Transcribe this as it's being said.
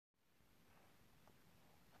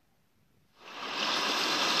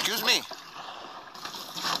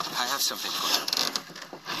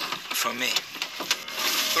from me.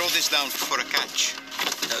 Throw this down for a catch.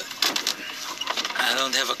 I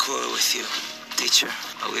don't have a quarrel with you, teacher.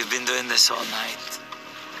 We've been doing this all night.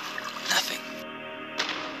 Nothing.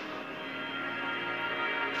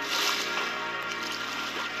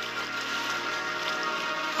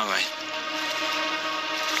 All right.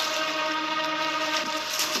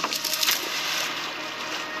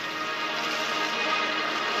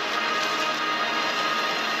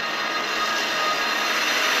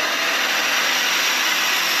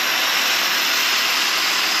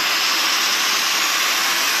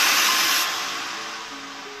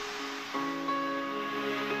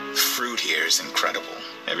 Fruit here is incredible.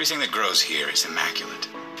 Everything that grows here is immaculate.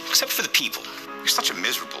 Except for the people. You're such a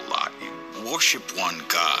miserable lot. You worship one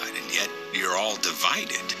God, and yet you're all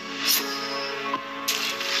divided.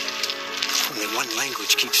 Only one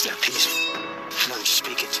language keeps their peace. None to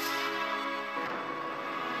speak it.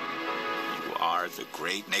 You are the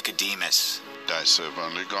great Nicodemus. I serve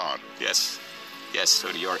only God. Yes. Yes,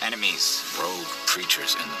 so do your enemies, rogue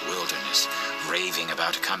preachers in the wilderness, raving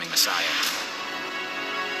about a coming Messiah.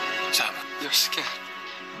 Simon, You're scared.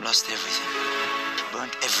 Lost everything.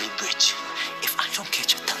 Burned every bridge. If I don't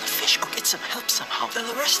catch a ton of fish or get some help somehow,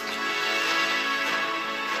 they'll arrest me.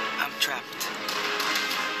 I'm trapped.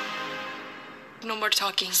 No more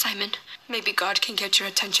talking, Simon. Maybe God can get your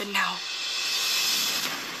attention now.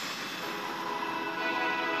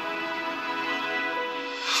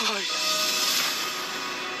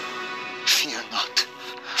 fear not,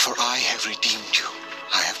 for I have redeemed you.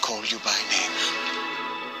 I have called you by name.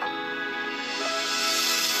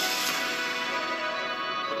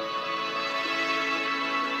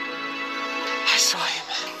 I saw him.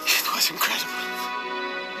 It was incredible.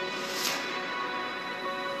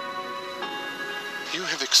 You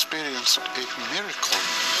have experienced a miracle.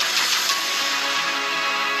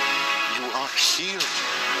 You are healed.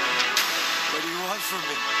 What do you want from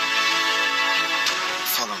me?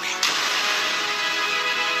 Follow me.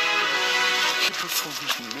 He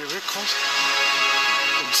performs miracles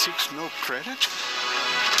and seeks no credit.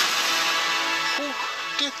 Who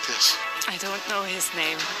did this? I don't know his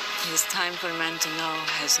name. His time for man to know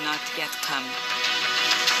has not yet come.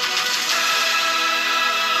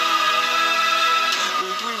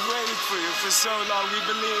 We've waited for you for so long, we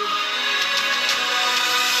believe.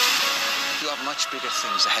 You have much bigger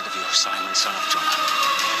things ahead of you, Simon, son of Jonah.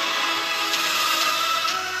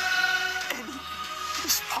 Anything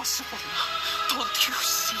is possible. Don't you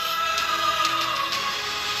see?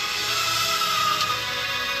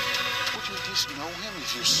 Would you at least know him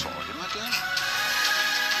if you saw him again?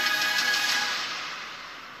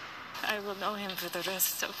 I will know him for the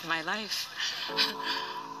rest of my life.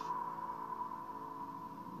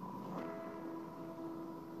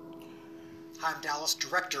 I'm Dallas,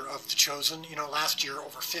 director of The Chosen. You know, last year,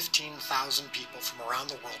 over 15,000 people from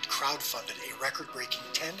around the world crowdfunded a record-breaking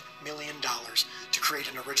 $10 million to create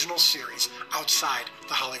an original series outside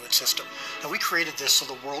the Hollywood system. Now, we created this so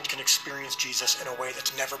the world can experience Jesus in a way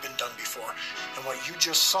that's never been done before. And what you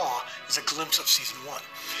just saw is a glimpse of season 1.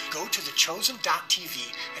 Go to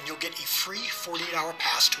thechosen.tv and you'll get a free 48-hour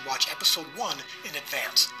pass to watch episode 1 in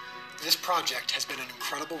advance. This project has been an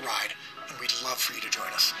incredible ride, and we'd love for you to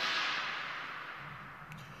join us.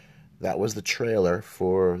 That was the trailer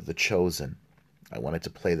for The Chosen. I wanted to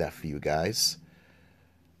play that for you guys.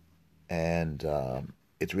 And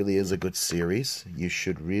it really is a good series. You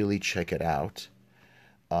should really check it out.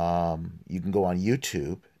 You can go on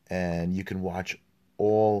YouTube and you can watch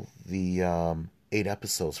all the 8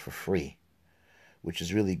 episodes for free, which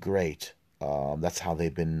is really great. That's how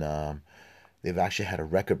they've been... they've actually had a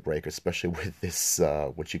record breaker, especially with this,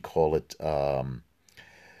 what you call it...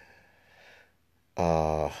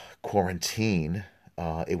 quarantine.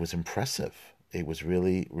 It was impressive. It was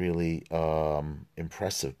really, really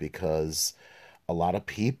impressive because a lot of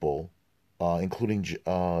people, including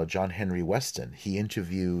John Henry Weston, he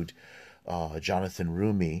interviewed Jonathan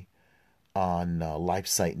Rumi on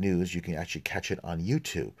LifeSite News. You can actually catch it on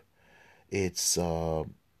YouTube. It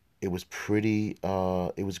was pretty.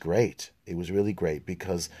 It was great. It was really great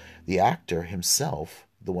because the actor himself,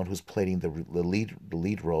 the one who's playing the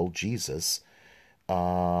lead role, Jesus.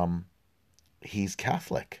 He's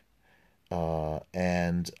Catholic,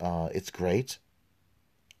 and it's great.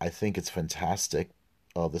 I think it's fantastic.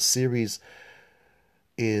 The series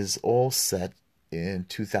is all set in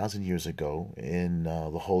 2,000 years ago in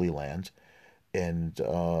the Holy Land, and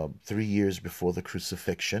 3 years before the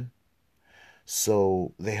crucifixion.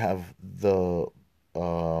 So they have the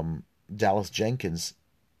Dallas Jenkins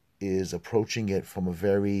is approaching it from a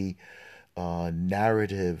very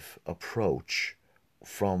narrative approach.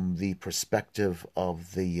 from the perspective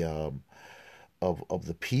of the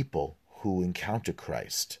people who encounter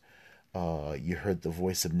Christ. You heard the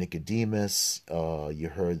voice of Nicodemus. You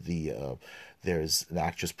heard there's an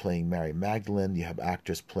actress playing Mary Magdalene. You have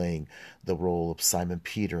actors playing the role of Simon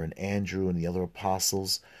Peter and Andrew and the other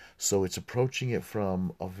apostles. So it's approaching it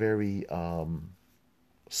from a very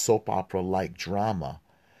soap opera-like drama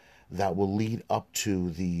that will lead up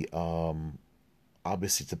to the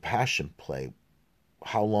obviously the Passion Play.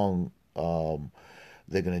 How long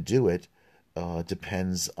they're going to do it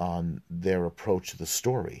depends on their approach to the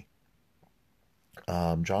story.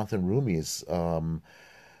 Jonathan Rumi is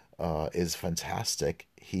fantastic.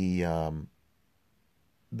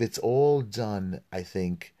 It's all done, I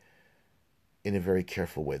think, in a very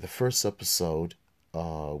careful way. The first episode,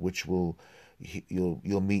 which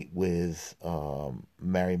you'll meet with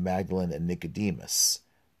Mary Magdalene and Nicodemus.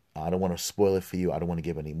 I don't want to spoil it for you. I don't want to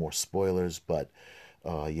give any more spoilers, but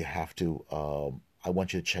you have to. I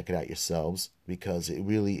want you to check it out yourselves, because it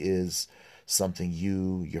really is something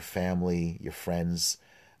you, your family, your friends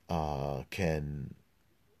can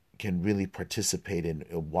really participate in,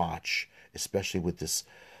 watch, especially with this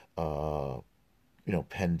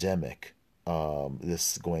pandemic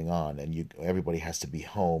this going on, and everybody has to be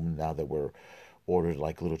home now that we're ordered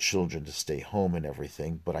like little children to stay home and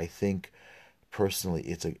everything. But I think personally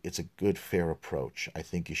it's a good, fair approach. I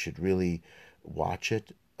think you should really watch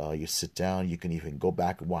it. You sit down, you can even go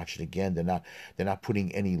back and watch it again. They're not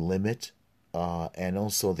putting any limit, and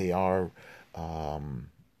also they are,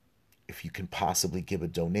 if you can possibly give a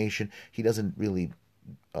donation. He doesn't really,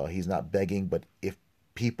 he's not begging, but if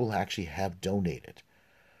people actually have donated,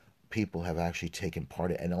 people have actually taken part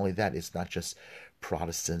in it. And only that, it's not just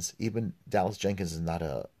Protestants. Even Dallas Jenkins is not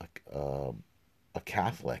a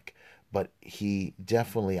Catholic, but he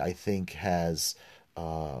definitely, I think, has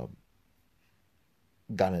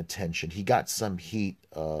gotten attention. He got some heat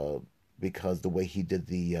because the way he did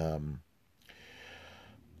the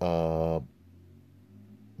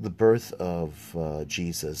birth of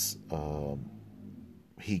Jesus.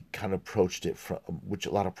 He kind of approached it from which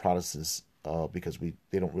a lot of Protestants, because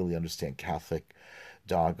they don't really understand Catholic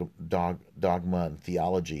dogma and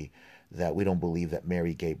theology, that we don't believe that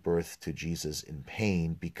Mary gave birth to Jesus in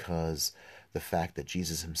pain, because the fact that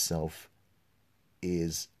Jesus himself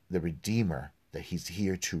is the Redeemer, that he's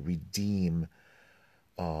here to redeem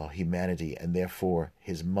humanity, and therefore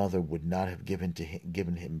his mother would not have given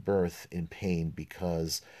him birth in pain,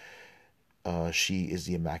 because she is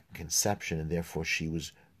the Immaculate Conception, and therefore she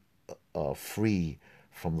was free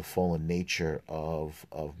from the fallen nature of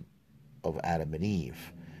Adam and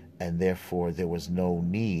Eve, and therefore there was no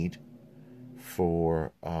need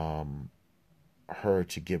for her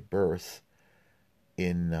to give birth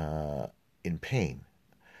in pain.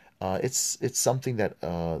 It's something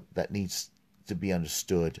that needs to be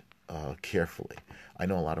understood carefully. I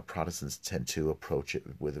know a lot of Protestants tend to approach it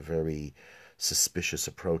with a very suspicious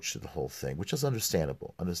approach to the whole thing, which is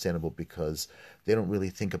understandable because they don't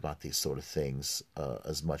really think about these sort of things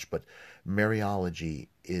as much. But Mariology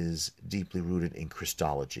is deeply rooted in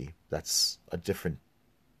Christology. That's a different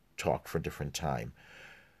talk for a different time.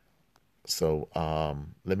 So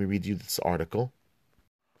let me read you this article.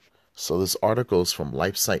 So this article is from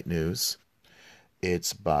LifeSite News.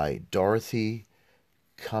 It's by Dorothy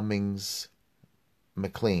Cummings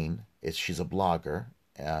McLean. She's a blogger.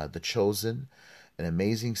 The Chosen, an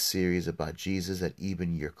amazing series about Jesus that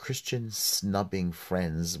even your Christian snubbing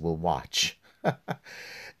friends will watch.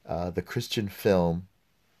 The Christian film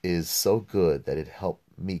is so good that it helped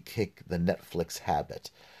me kick the Netflix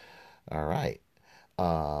habit. All right.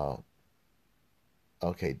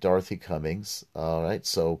 Okay, Dorothy Cummings. All right,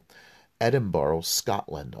 so Edinburgh,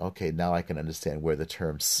 Scotland. Okay, now I can understand where the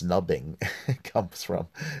term snubbing comes from.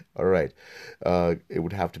 All right, it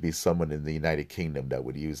would have to be someone in the United Kingdom that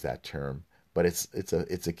would use that term, but it's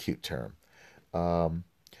a cute term.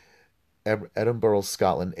 Edinburgh,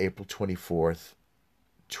 Scotland, April 24th,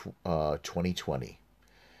 2020.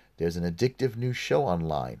 There's an addictive new show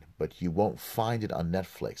online, but you won't find it on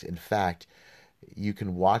Netflix. In fact, you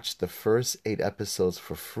can watch the first 8 episodes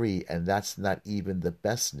for free, and that's not even the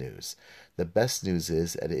best news. The best news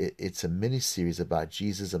is that it's a miniseries about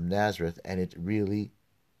Jesus of Nazareth, and it's really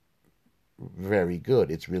very good.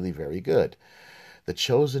 It's really very good. The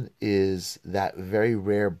Chosen is that very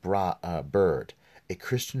rare bird, a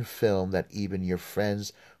Christian film that even your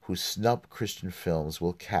friends who snub Christian films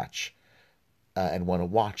will catch and want to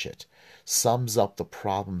watch it. Sums up the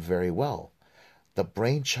problem very well. The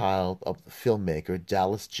brainchild of the filmmaker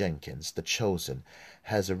Dallas Jenkins, The Chosen,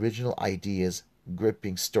 has original ideas,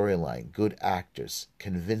 gripping storyline, good actors,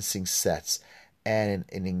 convincing sets, and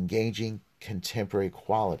an engaging contemporary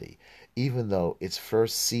quality, even though its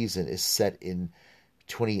first season is set in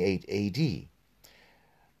 28 AD.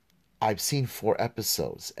 I've seen 4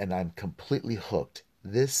 episodes and I'm completely hooked.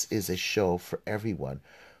 This is a show for everyone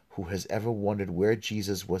who has ever wondered where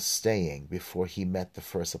Jesus was staying before he met the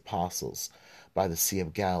first apostles by the Sea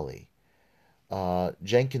of Galilee.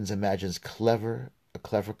 Jenkins imagines a clever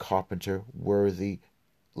carpenter worthy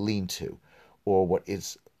lean-to, or what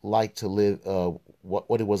is like to live,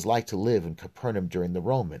 what it was like to live in Capernaum during the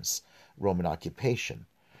Roman occupation,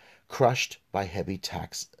 crushed by heavy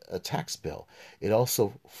tax bill. It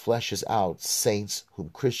also fleshes out saints whom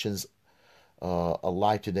Christians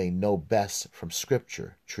alive today know best from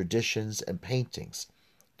scripture, traditions, and paintings.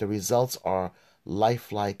 The results are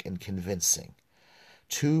lifelike and convincing.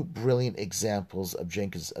 2 brilliant examples of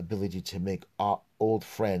Jenkins' ability to make old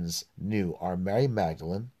friends new are Mary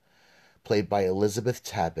Magdalene, played by Elizabeth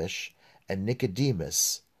Tabish, and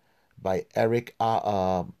Nicodemus by Eric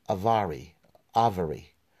Avari,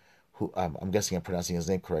 who I'm guessing I'm pronouncing his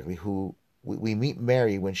name correctly, who we meet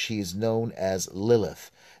Mary when she is known as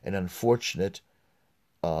Lilith, an unfortunate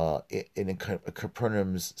in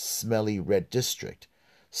Capernaum's smelly red district,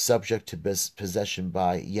 subject to possession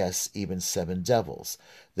by, yes, even 7 devils.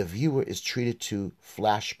 The viewer is treated to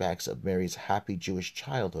flashbacks of Mary's happy Jewish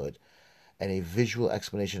childhood and a visual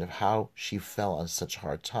explanation of how she fell on such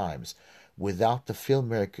hard times, without the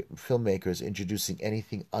filmmakers introducing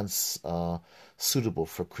anything unsuitable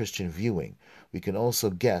for Christian viewing. We can also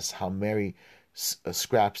guess how Mary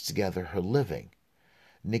scraps together her living.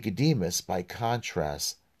 Nicodemus, by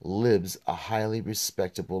contrast, lives a highly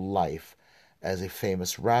respectable life as a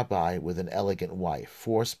famous rabbi with an elegant wife,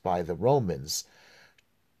 forced by the Romans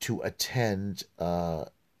to attend to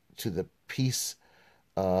the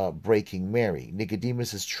peace-breaking Mary.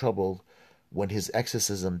 Nicodemus is troubled when his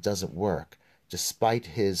exorcism doesn't work. Despite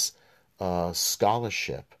his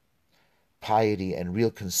scholarship, piety, and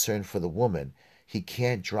real concern for the woman, he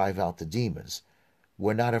can't drive out the demons.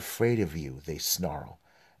 "We're not afraid of you," they snarl.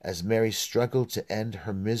 As Mary struggled to end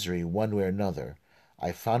her misery one way or another,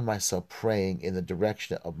 I found myself praying in the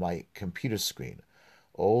direction of my computer screen.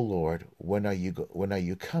 "Oh Lord, when are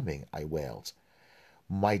you coming?" I wailed.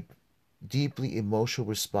 My deeply emotional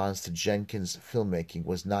response to Jenkins' filmmaking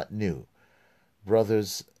was not new.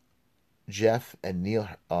 Brothers Jeff and Neil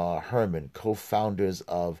Herman, co-founders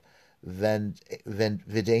of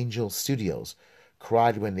Vidangel Studios,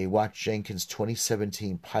 cried when they watched Jenkins'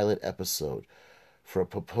 2017 pilot episode for a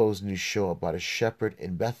proposed new show about a shepherd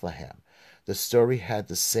in Bethlehem. The story had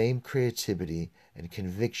the same creativity and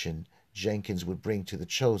conviction Jenkins would bring to The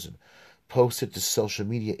Chosen. Posted to social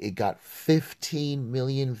media, it got 15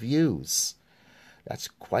 million views. That's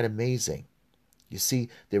quite amazing. You see,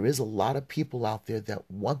 there is a lot of people out there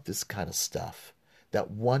that want this kind of stuff,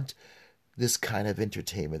 that want this kind of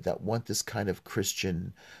entertainment, that want this kind of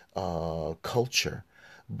Christian culture,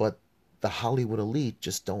 but the Hollywood elite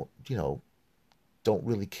just don't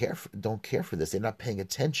really care for this. They're not paying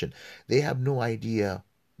attention. They have no idea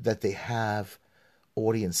that they have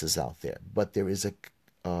audiences out there, but there is a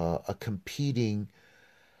competing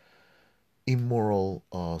immoral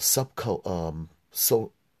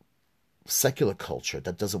secular culture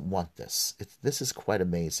that doesn't want this. This is quite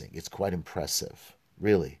amazing. It's quite impressive,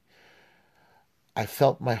 really. I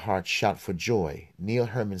felt my heart shout for joy. Neil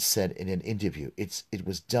Herman said in an interview, it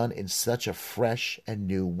was done in such a fresh and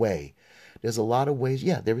new way. There's a lot of ways.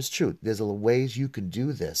 Yeah, there is truth. There's a ways you can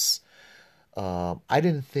do this. I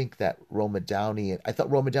didn't think that Roma Downey, I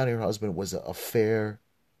thought Roma Downey and her husband was a fair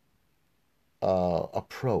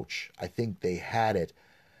approach. I think they had it,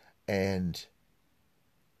 and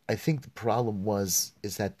I think the problem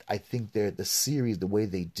is that I think the series, the way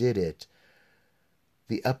they did it,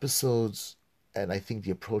 the episodes, and I think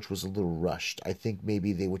the approach was a little rushed. I think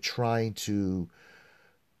maybe they were trying to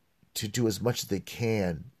do as much as they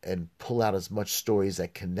can and pull out as much stories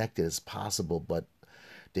that connected as possible, but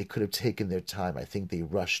they could have taken their time. I think they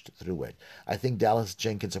rushed through it. I think Dallas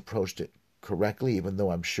Jenkins approached it correctly, even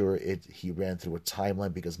though I'm sure he ran through a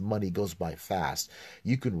timeline, because money goes by fast.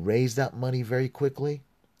 You can raise that money very quickly,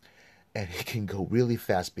 and it can go really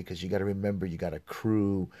fast, because you got to remember, you got a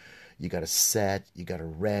crew, you got a set, you got to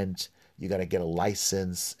rent, you got to get a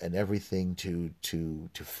license and everything to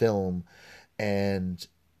film, and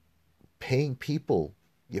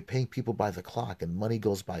you're paying people by the clock, and money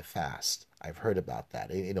goes by fast. I've heard about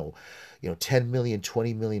that. 10 million,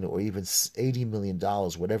 20 million, or even $80 million,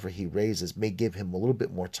 whatever he raises, may give him a little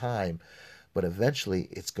bit more time, but eventually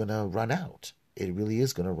it's going to run out. It really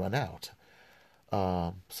is going to run out.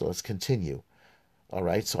 So let's continue. All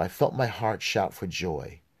right. So I felt my heart shout for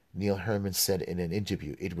joy. Neil Herman said in an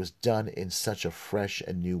interview, it was done in such a fresh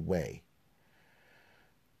and new way.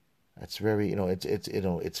 That's very,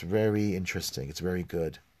 it's very interesting. It's very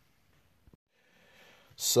good.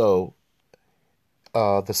 So,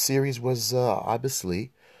 the series was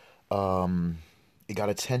obviously, it got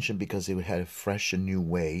attention because it had a fresh and new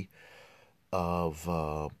way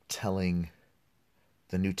of telling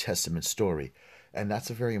the New Testament story. And that's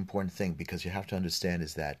a very important thing, because you have to understand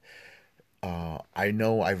is that I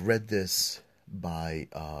know I've read this by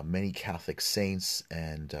many Catholic saints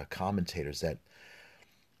and commentators, that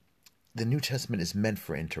the New Testament is meant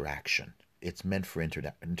for interaction. It's meant for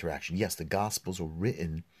interaction. Yes, the Gospels were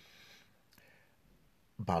written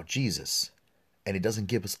about Jesus, and it doesn't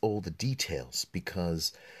give us all the details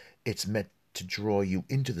because it's meant to draw you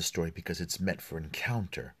into the story, because it's meant for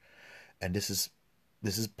encounter. And this is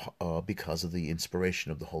because of the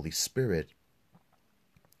inspiration of the Holy Spirit,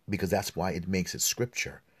 because that's why it makes it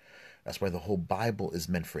scripture. That's why the whole Bible is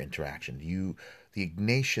meant for interaction.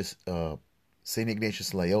 Saint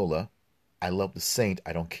Ignatius Loyola, I love the saint,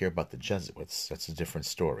 I don't care about the Jesuits, that's a different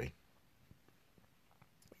story,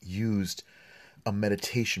 used a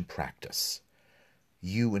meditation practice.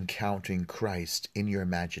 You encountering Christ in your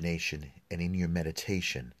imagination and in your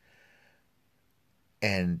meditation,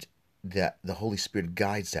 and that the Holy Spirit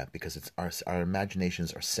guides that, because it's our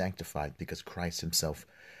imaginations are sanctified because Christ himself,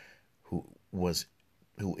 who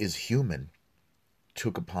is human,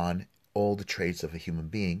 took upon all the traits of a human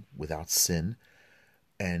being without sin,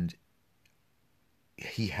 and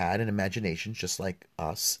he had an imagination just like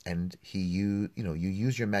us, and you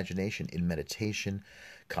use your imagination in meditation,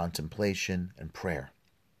 contemplation, and prayer.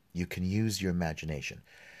 You can use your imagination.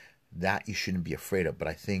 That you shouldn't be afraid of. But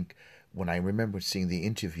I think when I remember seeing the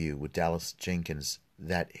interview with Dallas Jenkins,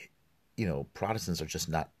 that Protestants are just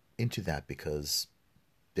not into that, because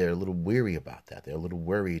they're a little weary about that. They're a little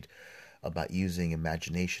worried about using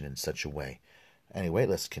imagination in such a way. Anyway,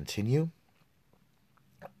 let's continue.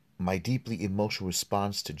 My deeply emotional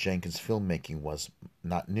response to Jenkins' filmmaking was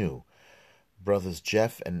not new. Brothers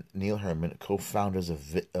Jeff and Neil Herman, co-founders of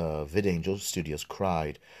VidAngel Studios,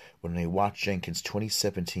 cried when they watched Jenkins'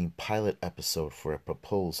 2017 pilot episode for a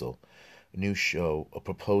proposed new show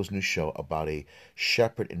about a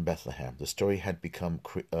shepherd in Bethlehem. The story had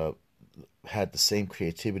had the same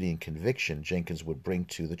creativity and conviction Jenkins would bring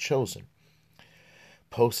to The Chosen.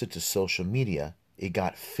 Posted to social media, it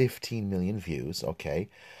got 15 million views. Okay.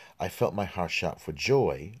 I felt my heart shout for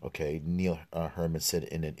joy, okay, Neil Herman said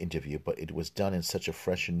in an interview, but it was done in such a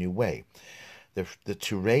fresh and new way.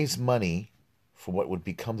 To raise money for what would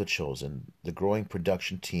become The Chosen, the growing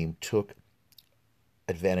production team took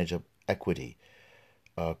advantage of equity,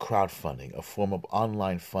 crowdfunding, a form of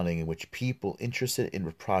online funding in which people interested in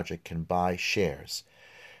the project can buy shares.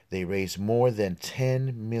 They raised more than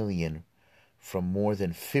 $10 million from more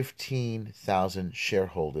than 15,000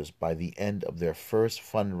 shareholders by the end of their first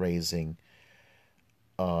fundraising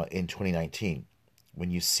in 2019.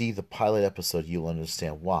 When you see the pilot episode, you'll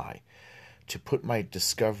understand why. To put my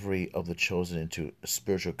discovery of The Chosen into a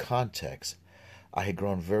spiritual context, I had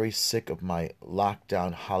grown very sick of my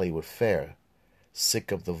lockdown Hollywood fare,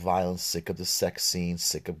 sick of the violence, sick of the sex scenes,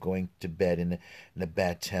 sick of going to bed in a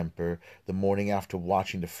bad temper. The morning after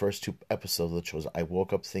watching the first 2 episodes of The Chosen, I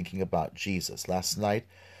woke up thinking about Jesus. Last night,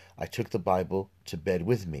 I took the Bible to bed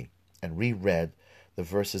with me and reread the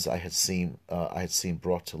verses I had seen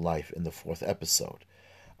brought to life in the 4th episode.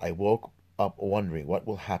 I woke up wondering what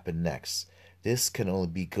will happen next. This can only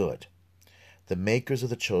be good. The makers of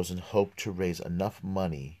The Chosen hope to raise enough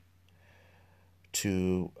money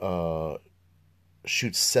to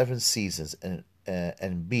shoot 7 seasons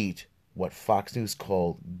and beat what Fox News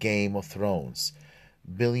called Game of Thrones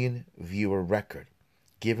billion viewer record.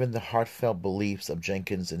 Given the heartfelt beliefs of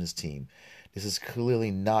Jenkins and his team, this is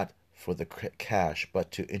clearly not for the cash,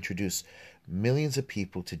 but to introduce millions of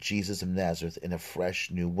people to Jesus of Nazareth in a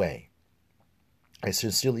fresh new way. I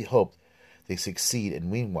sincerely hope they succeed,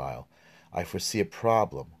 and meanwhile, I foresee a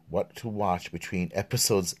problem: what to watch between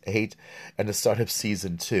episodes 8 and the start of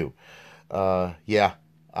season 2. Yeah,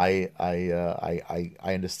 I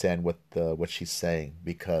understand what she's saying,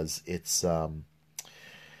 because it's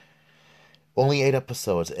only 8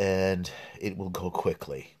 episodes and it will go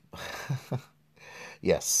quickly.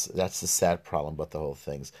 Yes, that's the sad problem about the whole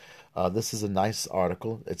things. This is a nice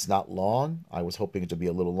article. It's not long. I was hoping it to be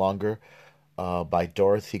a little longer. By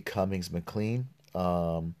Dorothy Cummings McLean.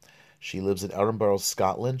 She lives in Edinburgh,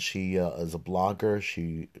 Scotland. She is a blogger.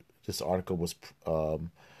 This article was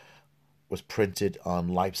printed on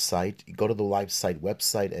LifeSite. Go to the LifeSite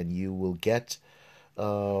website and you will get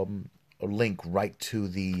a link right to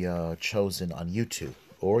The Chosen on YouTube.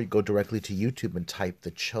 or you go directly to YouTube and type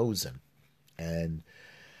The Chosen, and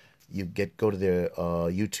you go to their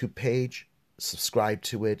YouTube page, subscribe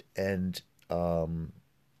to it, and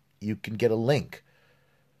you can get a link.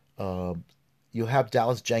 You'll have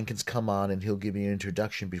Dallas Jenkins come on, and he'll give you an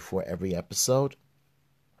introduction before every episode,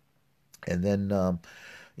 and then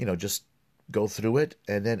just go through it.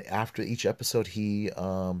 And then after each episode, he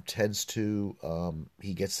gets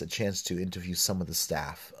the chance to interview some of the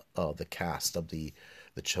staff, the cast of the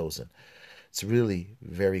Chosen. It's really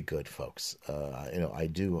very good, folks. I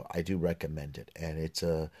do recommend it, and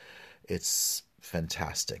it's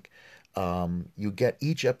fantastic. You get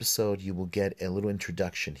each episode, you will get a little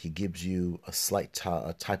introduction. He gives you a slight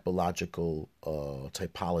typological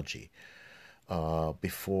typology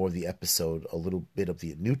before the episode, a little bit of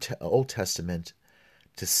the Old Testament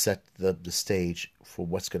to set the stage for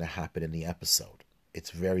what's going to happen in the episode.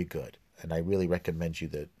 It's very good, and I really recommend you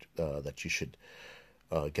that you should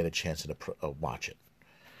get a chance to watch it.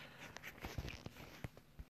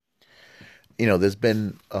 There's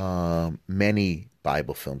been many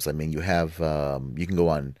Bible films. I mean, you have you can go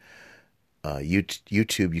on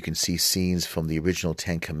YouTube. You can see scenes from the original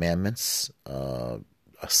Ten Commandments, a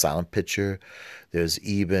silent picture. There's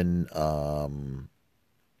even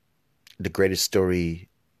the greatest story,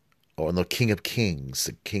 or the King of Kings,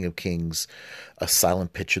 a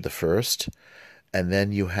silent picture, the first. And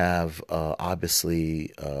then you have,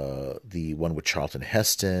 obviously, the one with Charlton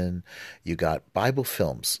Heston. You got Bible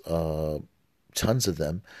films, tons of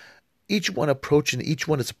them. Each one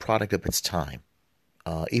is a product of its time.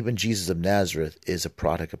 Even Jesus of Nazareth is a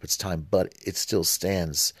product of its time, but it still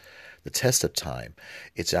stands the test of time.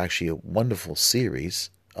 It's actually a wonderful series.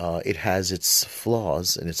 It has its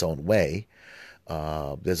flaws in its own way.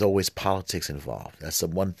 There's always politics involved. That's the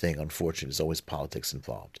one thing, unfortunately, there's always politics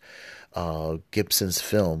involved. Gibson's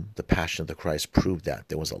film, The Passion of the Christ, proved that.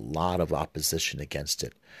 There was a lot of opposition against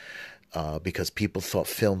it because people thought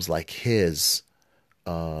films like his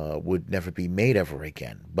would never be made ever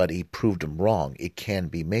again. But he proved them wrong. It can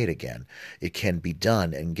be made again. It can be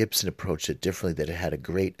done. And Gibson approached it differently, that it had a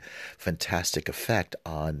great, fantastic effect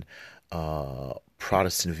on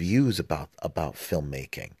Protestant views about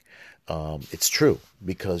filmmaking. It's true,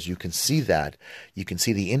 because you can see that. You can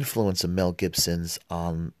see the influence of Mel Gibson's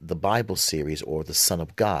on the Bible series, or The Son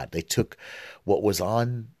of God. They took what was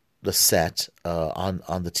on the set,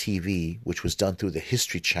 on the TV, which was done through the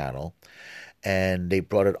History Channel, and they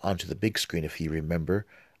brought it onto the big screen, if you remember.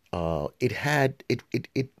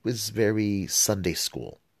 It was very Sunday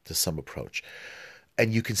school to some approach.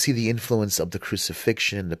 And you can see the influence of the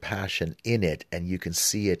crucifixion and the passion in it, and you can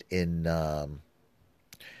see it in all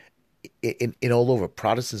over.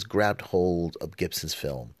 Protestants grabbed hold of Gibson's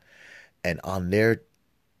film, and on their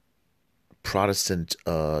Protestant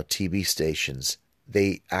TV stations,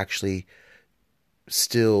 they actually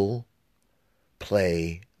still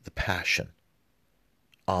play the Passion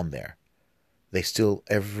on there. They still,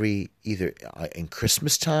 either in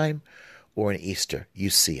Christmas time or in Easter, you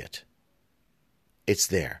see it. It's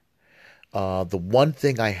there. The one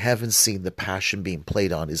thing I haven't seen the Passion being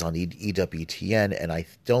played on is on EWTN, and I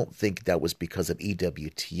don't think that was because of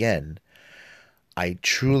EWTN. I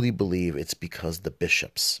truly believe it's because the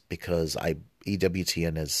bishops, because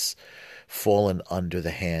EWTN has fallen under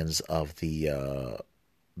the hands of the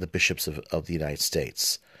bishops of the United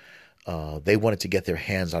States. They wanted to get their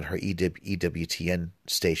hands on her EWTN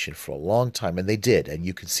station for a long time, and they did. And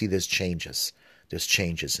you can see there's changes. There's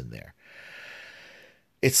changes in there.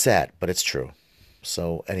 It's sad, but it's true.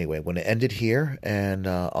 So anyway, I'm going to end it here, and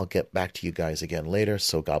I'll get back to you guys again later.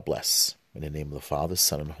 So God bless. In the name of the Father,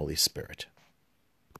 Son, and Holy Spirit.